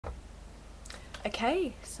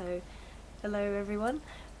Okay, so hello everyone.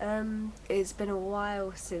 It's been a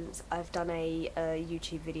while since I've done a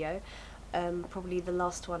YouTube video. Probably the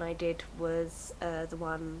last one I did was the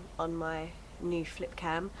one on my new flip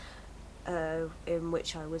cam, in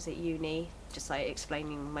which I was at uni, just like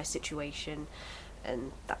explaining my situation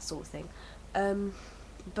and that sort of thing.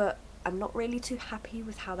 But I'm not really too happy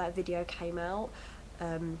with how that video came out.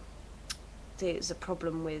 There's a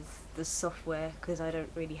problem with the software because I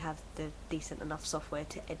don't really have the decent enough software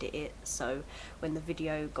to edit it, so when the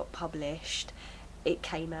video got published it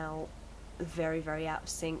came out very out of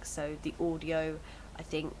sync, so the audio I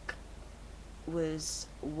think was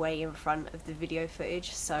way in front of the video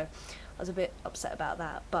footage, so I was a bit upset about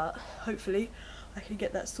that, but hopefully I can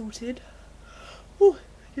get that sorted. Oh,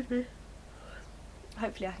 excuse me.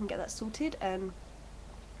 Hopefully I can get that sorted and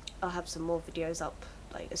I'll have some more videos up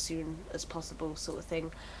like as soon as possible, sort of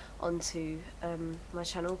thing, onto my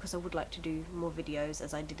channel, because I would like to do more videos.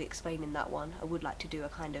 As I did explain in that one, I would like to do a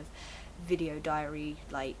kind of video diary,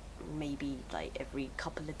 like maybe like every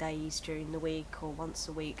couple of days during the week or once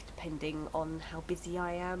a week depending on how busy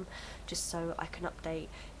I am, just so I can update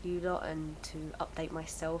you lot and to update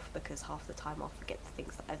myself, because half the time I'll forget the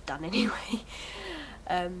things that I've done anyway.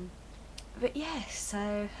 But yeah,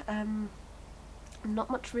 so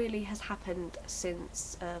not much really has happened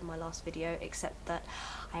since my last video, except that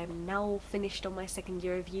I am now finished on my second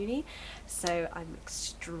year of uni, so I'm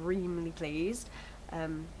extremely pleased.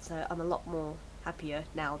 So I'm a lot more happier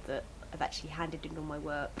now that I've actually handed in all my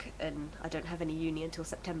work and I don't have any uni until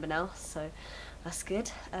September now, so that's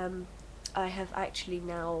good. I have actually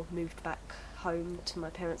now moved back home to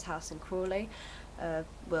my parents' house in Crawley.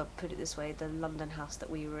 Well, put it this way, the London house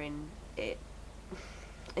that we were in,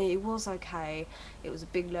 it was okay. It was a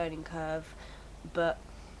big learning curve, but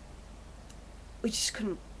we just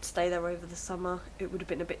couldn't stay there over the summer. It would have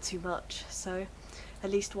been a bit too much, so at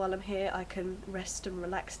least while I'm here I can rest and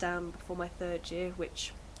relax down before my third year,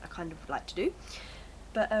 which I kind of would like to do.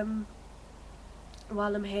 But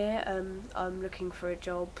while I'm here, I'm looking for a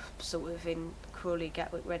job sort of in Crawley,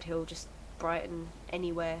 Gatwick, Redhill, just Brighton,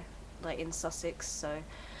 anywhere like in Sussex, so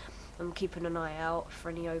I'm keeping an eye out for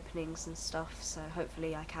any openings and stuff, so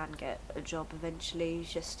hopefully I can get a job eventually,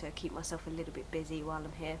 just to keep myself a little bit busy while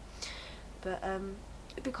I'm here. But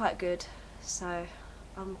it'd be quite good, so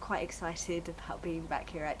I'm quite excited about being back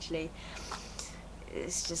here actually.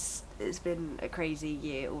 It's been a crazy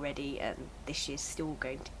year already, and this year's still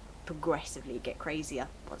going to progressively get crazier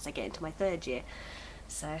once I get into my third year,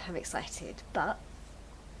 so I'm excited. But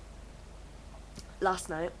last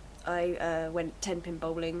night I went 10-pin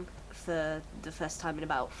bowling for the first time in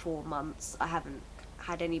about 4 months. I haven't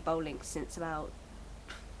had any bowling since about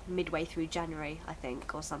midway through January, I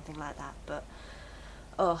think, or something like that. But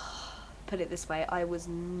oh, put it this way, I was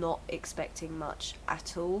not expecting much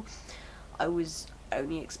at all. I was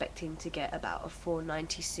only expecting to get about a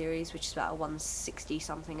 490 series, which is about a 160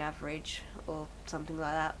 something average or something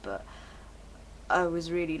like that, but I was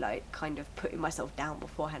really like kind of putting myself down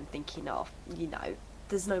beforehand, thinking, oh,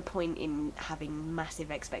 there's no point in having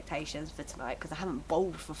massive expectations for tonight because I haven't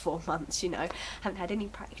bowled for 4 months, haven't had any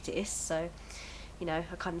practice, so I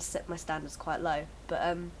kind of set my standards quite low.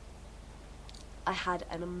 But I had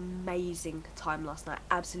an amazing time last night,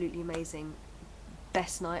 absolutely amazing.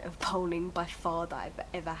 Best night of bowling by far that I've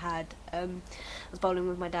ever had. I was bowling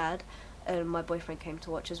with my dad, and my boyfriend came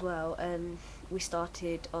to watch as well, and we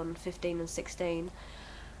started on 15 and 16,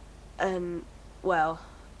 and well,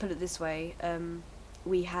 put it this way,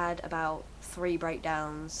 we had about 3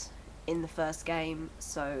 breakdowns in the first game,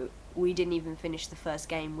 so we didn't even finish the first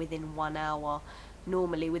game within 1 hour.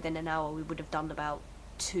 Normally within an hour we would have done about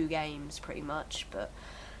 2 games pretty much, but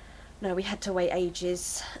no, we had to wait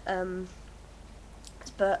ages.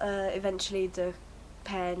 But eventually the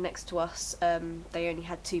pair next to us, they only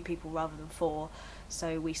had 2 people rather than 4,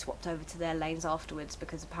 so we swapped over to their lanes afterwards,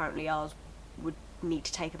 because apparently ours would need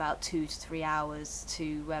to take about 2 to 3 hours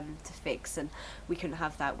to fix, and we couldn't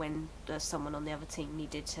have that when someone on the other team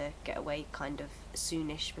needed to get away kind of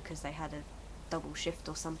soonish because they had a double shift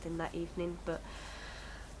or something that evening. But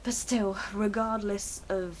still, regardless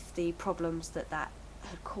of the problems that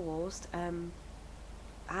had caused,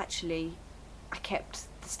 actually I kept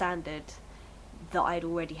the standard that I'd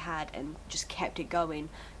already had and just kept it going,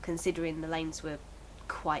 considering the lanes were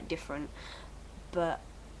quite different. But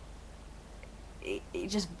it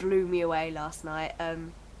just blew me away last night.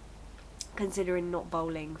 Considering not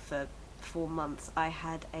bowling for 4 months, I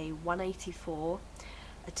had a 184,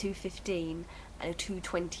 a 215 and a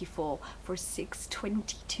 224 for a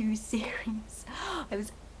 622 series. I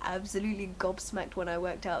was absolutely gobsmacked when I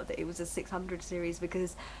worked out that it was a 600 series,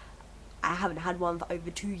 because I haven't had one for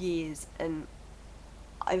over 2 years, and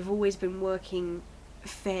I've always been working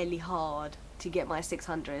fairly hard to get my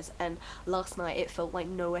 600s, and last night it felt like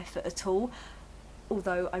no effort at all,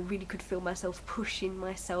 although I really could feel myself pushing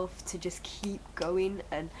myself to just keep going,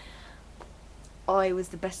 and it was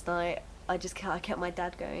the best night. I kept my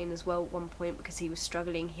dad going as well at one point because he was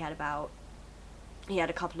struggling. He had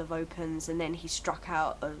a couple of opens, and then he struck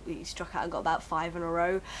out and got about 5 in a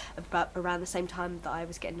row about around the same time that I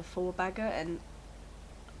was getting a 4-bagger, and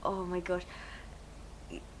oh my gosh,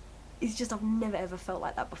 it's just, I've never ever felt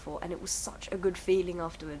like that before, and it was such a good feeling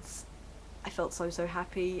afterwards. I felt so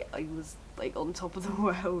happy. I was like on top of the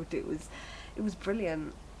world. It was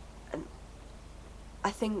brilliant. And I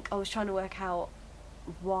think I was trying to work out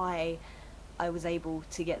why I was able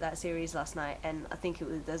to get that series last night, and I think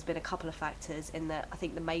there's been a couple of factors in that. I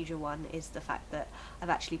think the major one is the fact that I've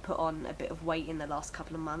actually put on a bit of weight in the last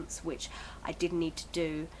couple of months, which I didn't need to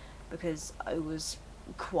do because I was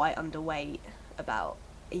quite underweight about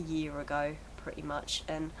a year ago pretty much.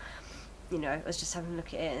 And you know, I was just having a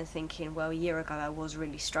look at it and thinking, well, a year ago I was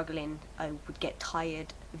really struggling. I would get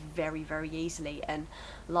tired very easily, and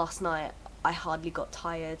last night I hardly got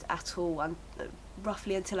tired at all,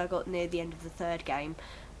 roughly until I got near the end of the 3rd game.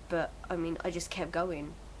 But I mean, I just kept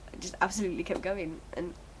going. I just absolutely kept going,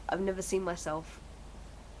 and I've never seen myself,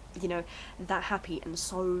 you know, that happy and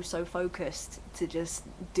so focused to just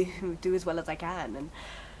do as well as I can, and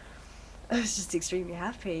I was just extremely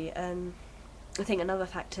happy. And I think another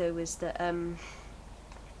factor was that I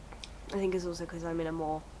think it's also because I'm in a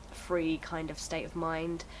more free kind of state of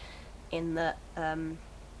mind, in that I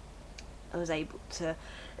was able to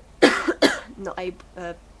not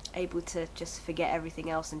able to just forget everything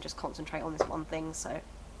else and just concentrate on this one thing. So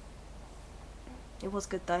it was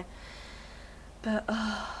good though. But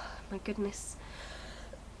oh my goodness,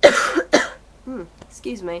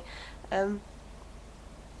 excuse me. I'm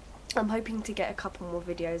hoping to get a couple more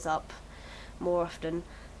videos up more often,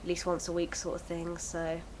 at least once a week sort of thing,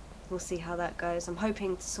 so we'll see how that goes. I'm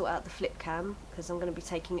hoping to sort out the flip cam because I'm going to be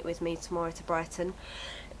taking it with me tomorrow to Brighton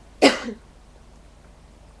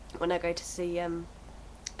when I go to see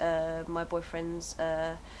my boyfriend's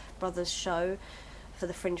brother's show for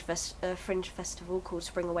the Fringe Festival called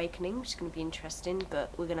Spring Awakening, which is going to be interesting,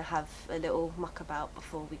 but we're going to have a little muck about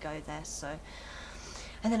before we go there. So,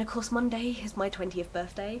 and then of course Monday is my 20th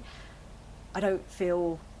birthday. I don't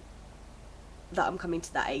feel that I'm coming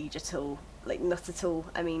to that age at all, like not at all.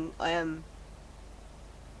 I mean, I am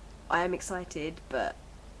excited, but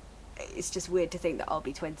it's just weird to think that I'll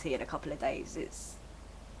be 20 in a couple of days. It's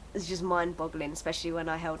just mind-boggling, especially when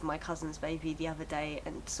I held my cousin's baby the other day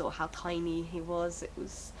and saw how tiny he was. It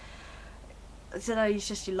was, I don't know, it's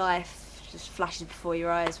just your life just flashes before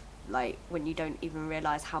your eyes, like when you don't even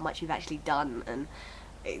realise how much you've actually done. And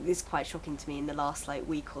it is quite shocking to me in the last like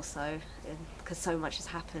week or so, because so much has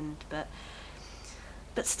happened. But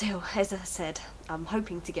still, as I said, I'm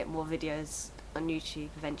hoping to get more videos on YouTube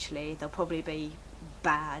eventually. They'll probably be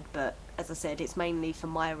bad, but as I said, it's mainly for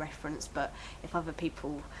my reference. But if other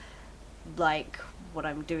people like what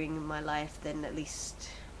I'm doing in my life, then at least,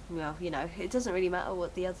 well, you know, it doesn't really matter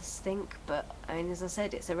what the others think. But I mean, as I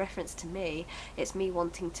said, it's a reference to me. It's me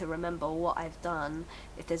wanting to remember what I've done.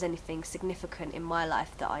 If there's anything significant in my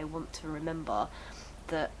life that I want to remember,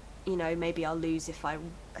 that, you know, maybe I'll lose if I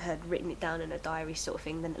had written it down in a diary sort of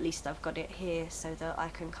thing, then at least I've got it here so that I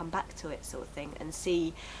can come back to it sort of thing and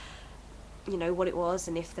see, you know, what it was,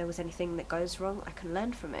 and if there was anything that goes wrong, I can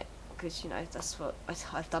learn from it. Because, you know, that's what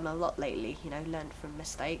I've done a lot lately, you know, learned from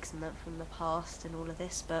mistakes and learned from the past and all of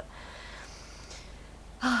this. But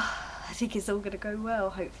I think it's all going to go well,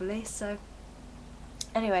 hopefully. So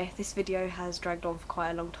anyway, this video has dragged on for quite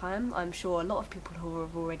a long time. I'm sure a lot of people who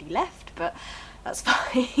have already left, but that's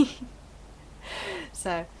fine.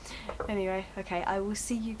 So anyway, okay, I will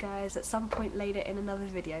see you guys at some point later in another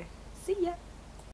video. See ya!